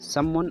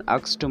Someone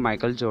asked to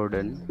Michael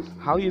Jordan,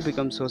 how you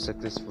become so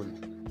successful?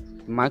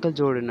 Michael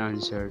Jordan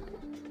answered,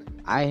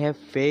 I have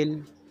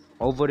failed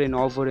over and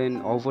over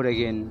and over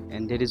again,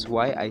 and that is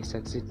why I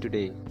succeed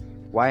today,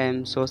 why I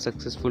am so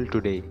successful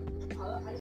today.